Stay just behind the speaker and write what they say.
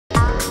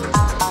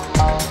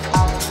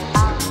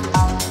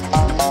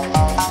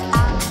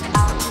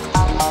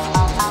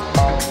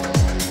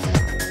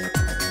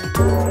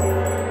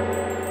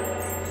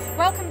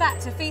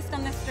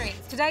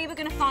Today we're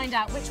going to find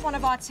out which one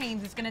of our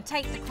teams is going to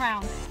take the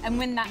crown and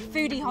win that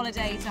foodie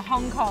holiday to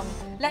Hong Kong.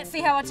 Let's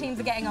see how our teams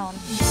are getting on.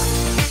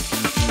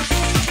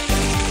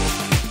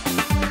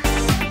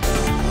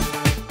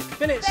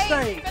 Fillet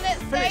steak.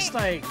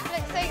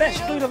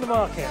 Best food on the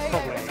market,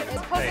 probably.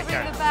 It's possibly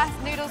the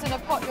best noodles in a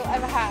pot you'll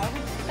ever have.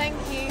 Thank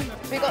you.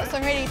 We've got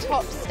some really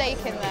top steak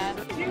in there.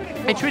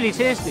 It's really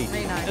tasty,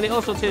 Really nice. and it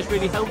also tastes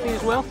really healthy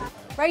as well.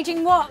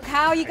 Raging Wok,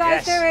 how are you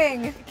guys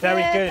doing?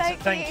 Very good,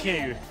 thank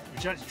you.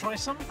 Would you like to try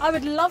some? I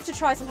would love to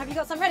try some. Have you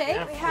got some ready?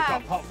 Yeah, we've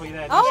got a pot for you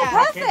there. Oh, just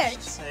perfect.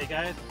 packaged. There you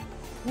go.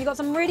 You've got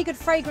some really good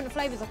fragrant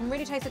flavours. I can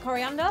really taste the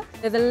coriander.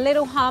 There's a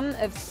little hum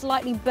of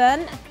slightly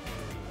burnt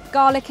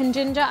garlic and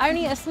ginger,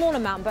 only a small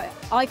amount, but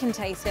I can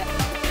taste it.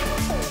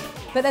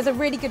 But there's a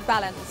really good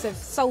balance of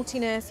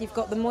saltiness. You've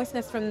got the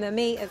moistness from the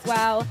meat as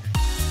well.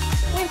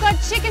 We've got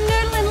chicken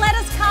noodle in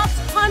lettuce cups,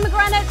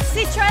 pomegranate,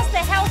 citrus.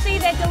 They're healthy,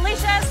 they're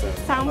delicious.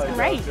 Sounds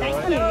great,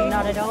 thank you.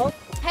 Not at all.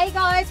 Hey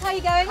guys, how are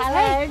you going?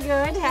 Hello,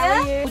 good. How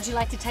Yeah? are you? Would you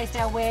like to taste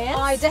our wares?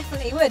 I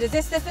definitely would. Is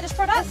this the finished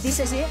product? This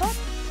is it.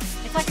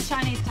 It's like a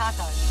Chinese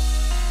taco.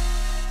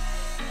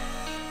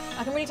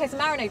 I can really taste the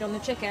marinade on the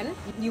chicken.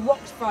 You wok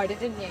fried it,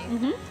 didn't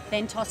you?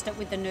 Then tossed it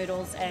with the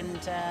noodles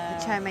and I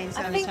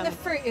think the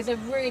fruit is a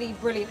really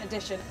brilliant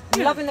addition.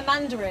 I'm loving the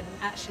mandarin,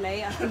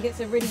 actually. I think it's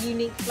a really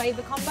unique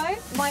flavour combo.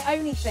 My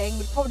only thing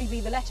would probably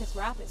be the lettuce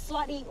wrap. It's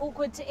slightly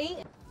awkward to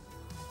eat.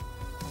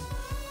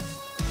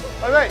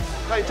 Oh mate,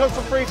 you took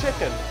some free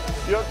chicken.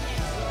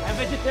 I'm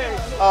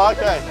vegetarian. Oh,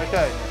 okay.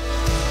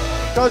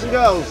 Guys and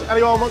girls,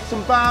 anyone want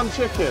some bam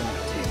chicken?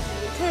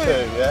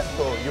 Two, yeah,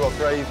 cool. You are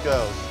brave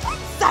girls.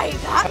 Say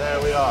that! There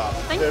we are.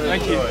 Thank you.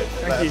 Thank you.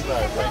 Thank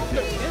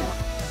you.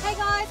 Hey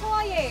guys, how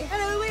are you?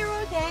 Hello, we're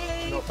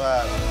okay. Not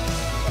bad.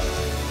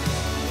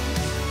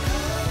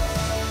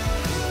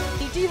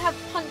 You do have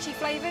punchy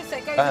flavours, so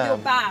it goes with your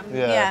bam.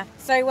 Yeah.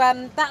 So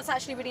that's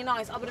actually really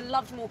nice. I would have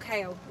loved more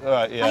kale.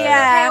 Right,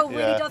 yeah. Kale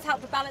really does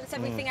help to balance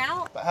everything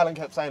out. But Helen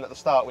kept saying at the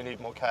start, we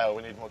need more kale,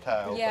 we need more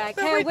kale. Yeah,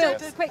 kale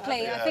wilts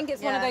quickly. I think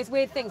it's one of those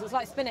weird things. It's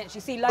like spinach.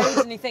 You see loads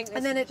and you think...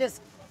 And then it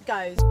just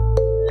goes.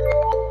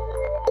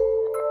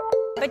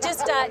 But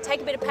just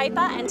take a bit of paper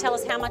and tell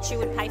us how much you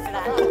would pay for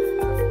that. Thank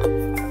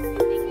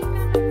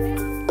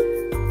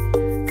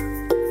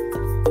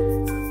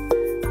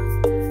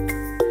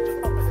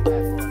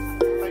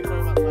you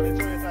very much, man.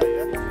 Enjoy your day,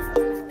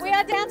 yeah? We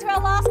are down to our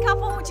last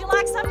couple. Would you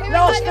like some?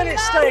 Last fillet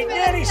steak,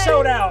 nearly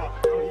sold out.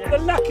 The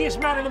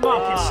luckiest man in the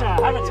market, sir.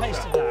 Have a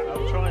taste of that.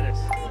 I'll try this.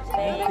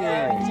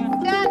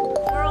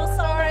 We're all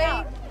sorry.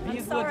 I'm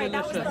sorry,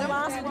 that was the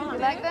last one. You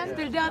like them?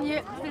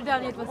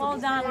 Well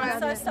done, I'm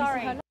so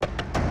sorry.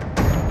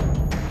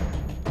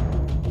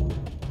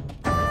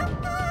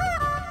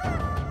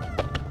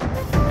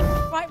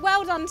 Right,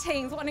 well done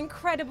teams, what an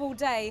incredible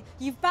day.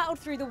 You've battled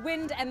through the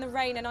wind and the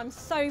rain and I'm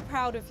so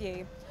proud of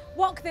you.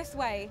 Walk this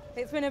way.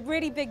 It's been a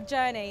really big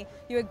journey.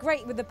 You were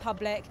great with the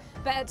public,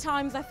 but at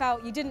times I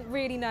felt you didn't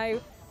really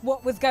know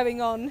what was going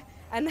on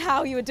and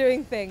how you were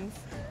doing things.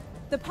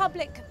 The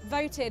public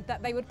voted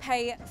that they would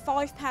pay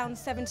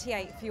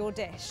 £5.78 for your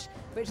dish,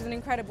 which is an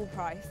incredible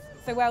price,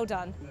 so well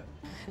done.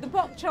 The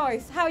bok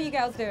choice, how are you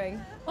girls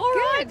doing? All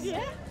right. Yeah.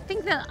 I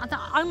think the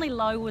only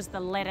low was the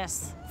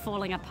lettuce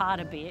falling apart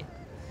a bit.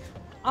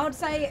 I would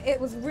say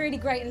it was really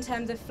great in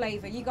terms of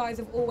flavour. You guys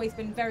have always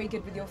been very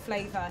good with your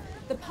flavour.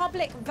 The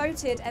public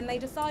voted and they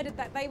decided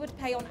that they would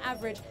pay on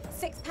average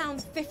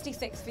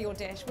 £6.56 for your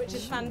dish, which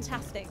is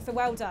fantastic, so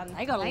well done.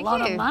 They got a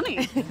lot of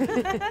money.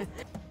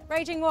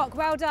 Raging Wok,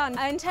 well done.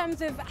 In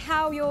terms of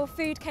how your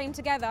food came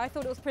together, I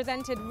thought it was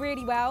presented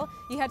really well.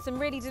 You had some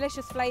really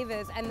delicious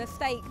flavours and the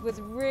steak was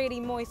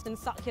really moist and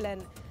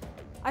succulent.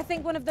 I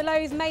think one of the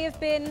lows may have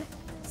been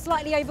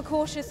slightly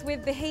overcautious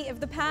with the heat of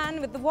the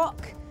pan, with the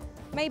wok.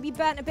 Maybe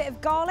burnt a bit of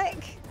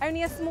garlic,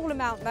 only a small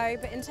amount though,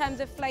 but in terms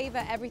of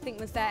flavour, everything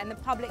was there and the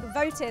public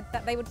voted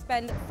that they would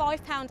spend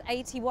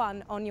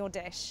 £5.81 on your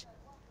dish.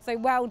 So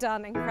well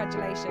done and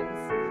congratulations.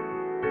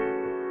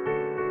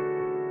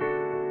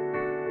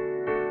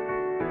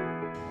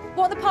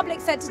 What the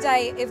public said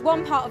today is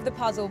one part of the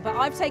puzzle, but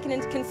I've taken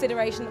into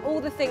consideration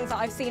all the things that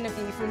I've seen of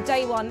you from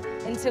day one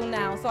until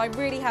now, so I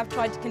really have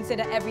tried to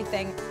consider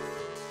everything.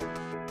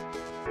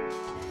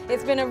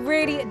 It's been a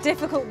really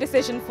difficult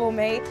decision for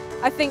me.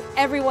 I think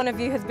every one of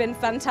you has been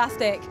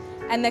fantastic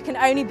and there can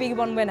only be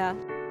one winner.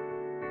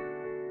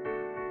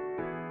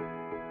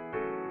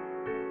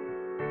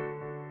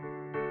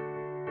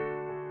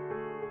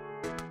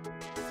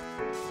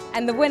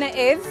 And the winner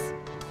is...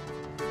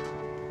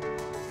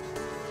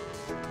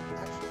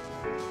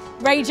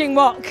 Raging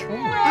Wok.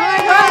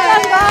 Well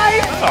done,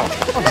 guys!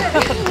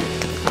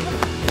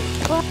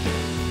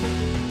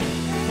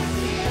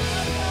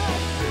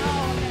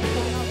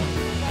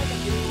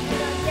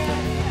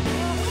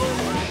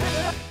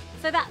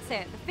 So that's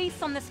it. The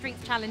Feast on the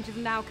Streets challenge is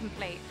now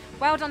complete.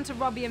 Well done to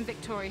Robbie and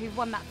Victoria who've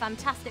won that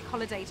fantastic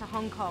holiday to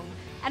Hong Kong.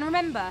 And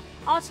remember,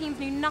 our teams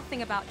knew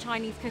nothing about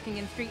Chinese cooking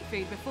and street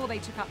food before they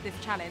took up this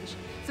challenge.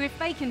 So if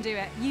they can do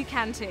it, you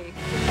can too.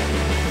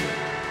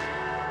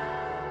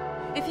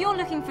 If you're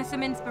looking for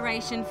some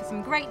inspiration for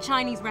some great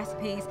Chinese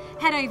recipes,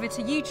 head over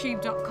to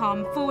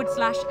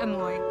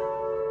youtube.com/Amoy.